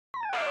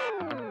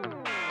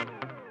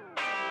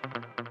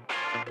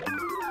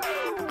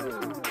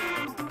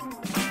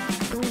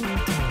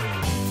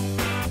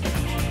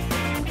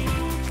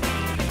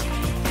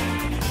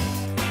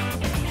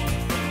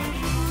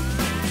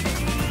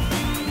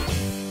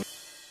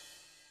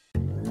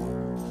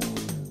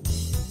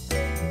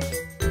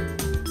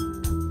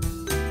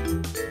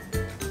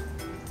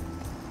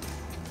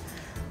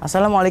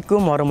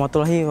Assalamualaikum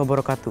warahmatullahi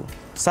wabarakatuh.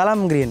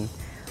 Salam green.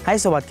 Hai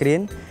Sobat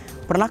Green,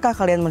 pernahkah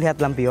kalian melihat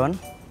lampion?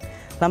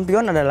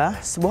 Lampion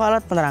adalah sebuah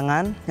alat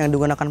penerangan yang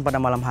digunakan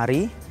pada malam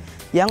hari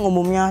yang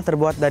umumnya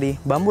terbuat dari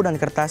bambu dan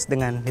kertas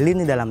dengan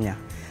lilin di dalamnya.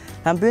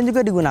 Lampion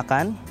juga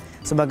digunakan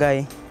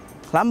sebagai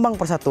lambang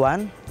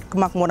persatuan,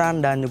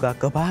 kemakmuran, dan juga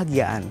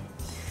kebahagiaan.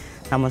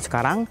 Namun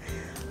sekarang,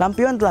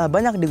 lampion telah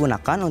banyak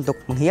digunakan untuk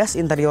menghias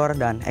interior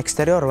dan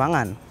eksterior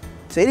ruangan.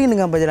 Seiring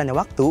dengan berjalannya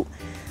waktu,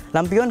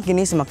 lampion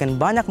kini semakin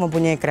banyak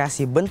mempunyai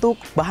kreasi bentuk,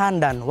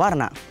 bahan, dan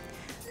warna.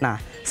 Nah,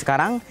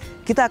 sekarang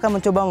kita akan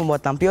mencoba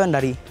membuat lampion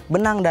dari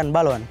benang dan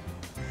balon.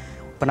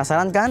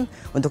 Penasaran kan?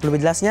 Untuk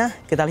lebih jelasnya,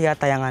 kita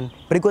lihat tayangan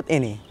berikut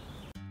ini.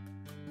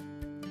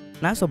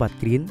 Nah Sobat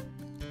Green,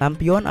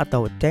 lampion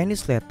atau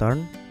Chinese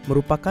lantern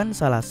merupakan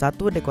salah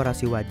satu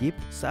dekorasi wajib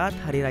saat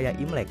Hari Raya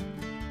Imlek.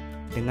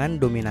 Dengan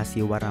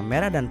dominasi warna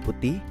merah dan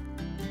putih,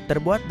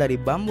 terbuat dari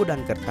bambu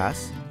dan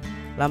kertas,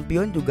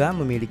 lampion juga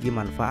memiliki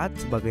manfaat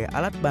sebagai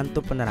alat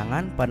bantu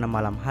penerangan pada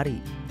malam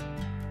hari.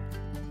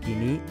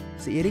 Kini,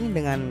 seiring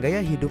dengan gaya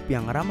hidup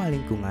yang ramah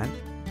lingkungan,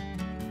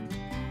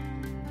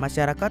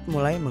 masyarakat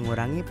mulai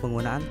mengurangi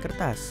penggunaan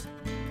kertas.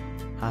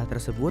 Hal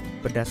tersebut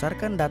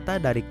berdasarkan data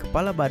dari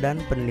Kepala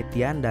Badan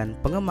Penelitian dan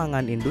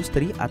Pengembangan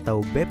Industri atau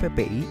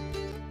BPPI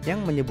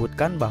yang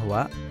menyebutkan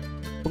bahwa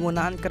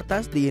penggunaan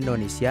kertas di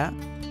Indonesia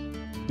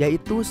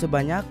yaitu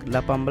sebanyak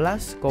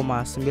 18,96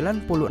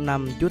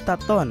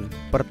 juta ton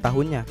per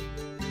tahunnya.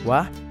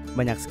 Wah,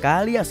 banyak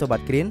sekali ya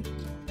Sobat Green.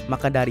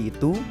 Maka dari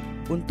itu,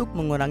 untuk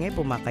mengurangi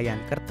pemakaian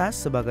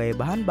kertas sebagai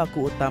bahan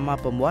baku utama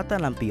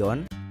pembuatan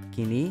lampion,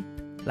 kini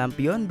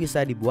lampion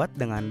bisa dibuat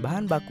dengan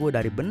bahan baku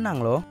dari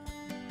benang loh.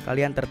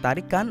 Kalian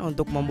tertarik kan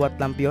untuk membuat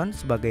lampion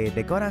sebagai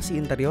dekorasi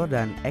interior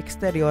dan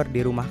eksterior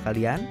di rumah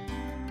kalian?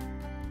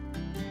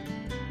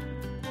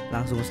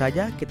 Langsung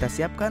saja kita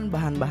siapkan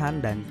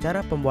bahan-bahan dan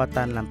cara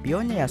pembuatan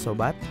lampionnya ya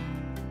Sobat.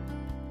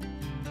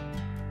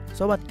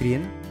 Sobat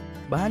Green,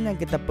 bahan yang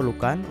kita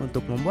perlukan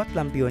untuk membuat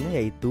lampionnya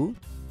yaitu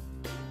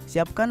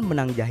siapkan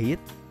benang jahit,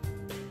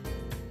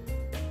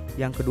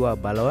 yang kedua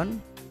balon,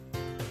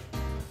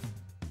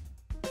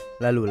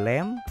 lalu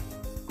lem,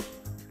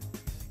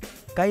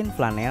 kain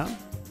flanel,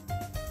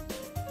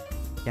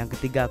 yang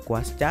ketiga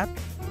kuas cat,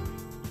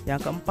 yang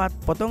keempat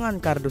potongan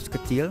kardus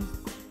kecil,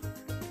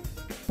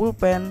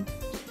 pulpen,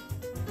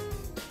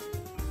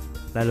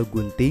 lalu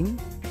gunting,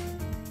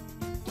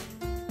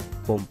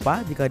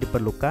 pompa jika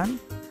diperlukan,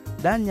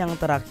 dan yang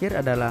terakhir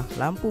adalah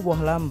lampu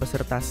bohlam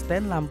beserta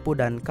stand lampu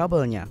dan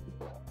kabelnya.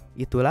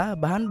 Itulah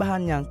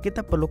bahan-bahan yang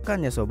kita perlukan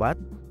ya Sobat.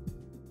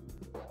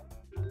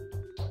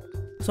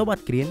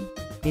 Sobat Green,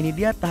 ini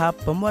dia tahap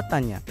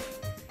pembuatannya.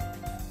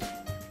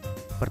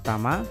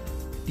 Pertama,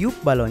 tiup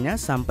balonnya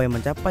sampai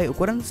mencapai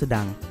ukuran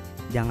sedang.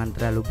 Jangan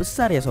terlalu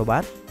besar ya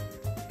Sobat.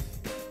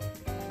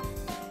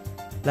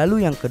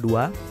 Lalu yang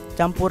kedua,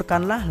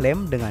 campurkanlah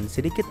lem dengan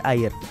sedikit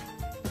air.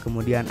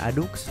 Kemudian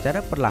aduk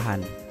secara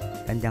perlahan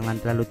dan jangan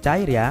terlalu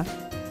cair ya.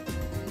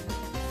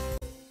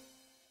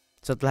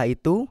 Setelah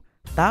itu,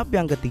 tahap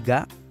yang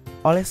ketiga,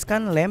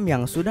 oleskan lem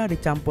yang sudah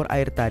dicampur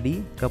air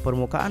tadi ke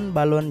permukaan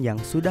balon yang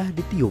sudah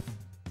ditiup.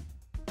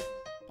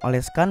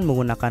 Oleskan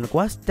menggunakan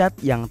kuas cat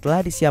yang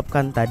telah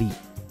disiapkan tadi.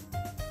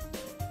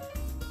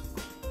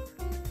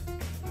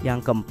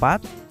 Yang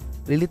keempat,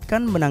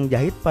 lilitkan benang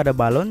jahit pada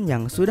balon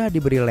yang sudah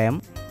diberi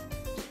lem.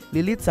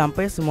 Lilit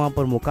sampai semua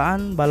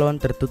permukaan balon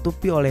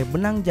tertutupi oleh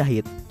benang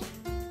jahit.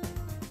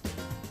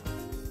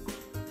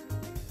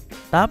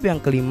 Tahap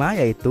yang kelima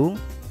yaitu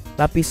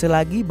lapisi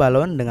lagi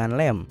balon dengan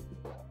lem.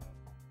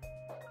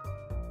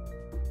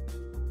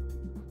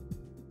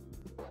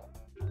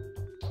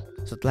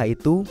 Setelah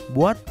itu,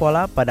 buat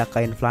pola pada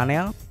kain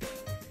flanel.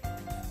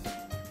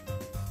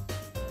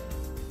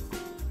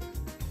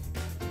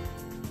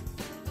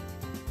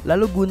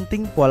 Lalu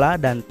gunting pola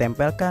dan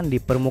tempelkan di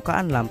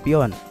permukaan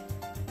lampion.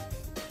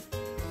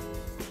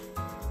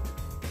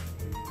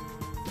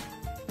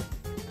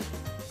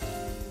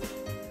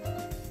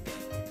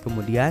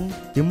 Kemudian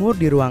jemur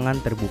di ruangan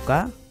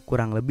terbuka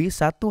kurang lebih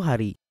 1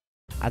 hari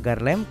agar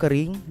lem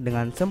kering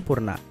dengan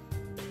sempurna.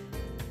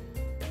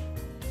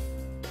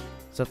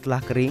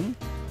 Setelah kering,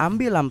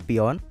 ambil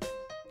lampion,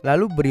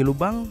 lalu beri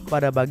lubang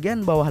pada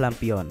bagian bawah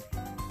lampion.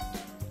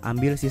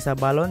 Ambil sisa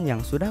balon yang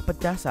sudah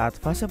pecah saat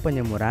fase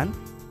penyemuran.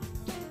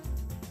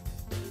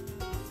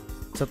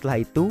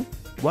 Setelah itu,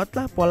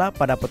 buatlah pola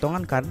pada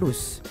potongan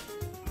kardus.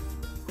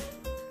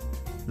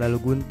 Lalu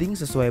gunting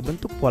sesuai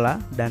bentuk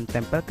pola dan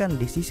tempelkan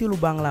di sisi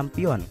lubang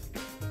lampion.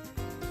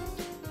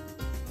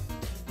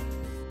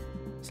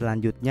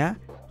 Selanjutnya,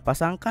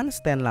 pasangkan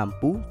stand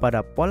lampu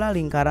pada pola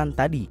lingkaran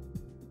tadi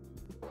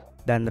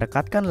dan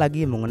rekatkan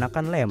lagi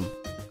menggunakan lem.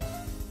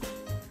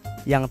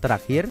 Yang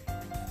terakhir,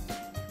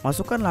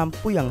 masukkan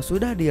lampu yang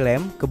sudah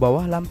dilem ke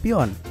bawah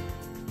lampion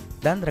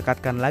dan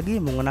rekatkan lagi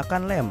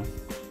menggunakan lem.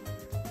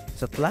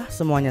 Setelah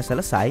semuanya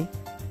selesai,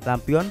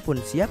 lampion pun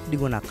siap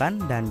digunakan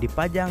dan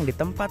dipajang di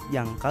tempat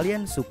yang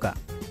kalian suka.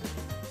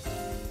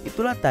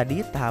 Itulah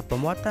tadi tahap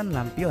pembuatan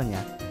lampionnya.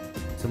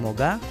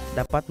 Semoga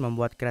dapat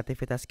membuat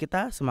kreativitas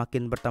kita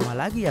semakin bertambah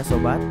lagi ya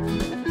sobat.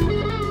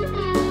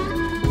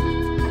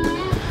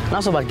 Nah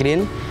sobat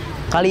green,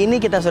 kali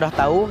ini kita sudah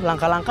tahu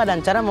langkah-langkah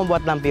dan cara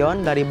membuat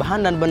lampion dari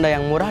bahan dan benda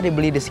yang murah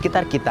dibeli di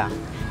sekitar kita.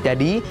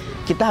 Jadi,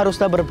 kita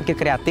haruslah berpikir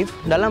kreatif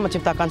dalam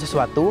menciptakan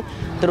sesuatu,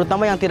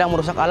 terutama yang tidak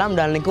merusak alam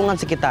dan lingkungan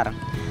sekitar.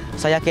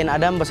 Saya Ken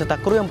Adam beserta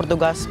kru yang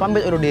bertugas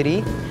pamit undur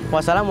diri.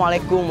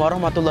 Wassalamualaikum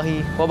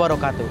warahmatullahi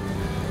wabarakatuh.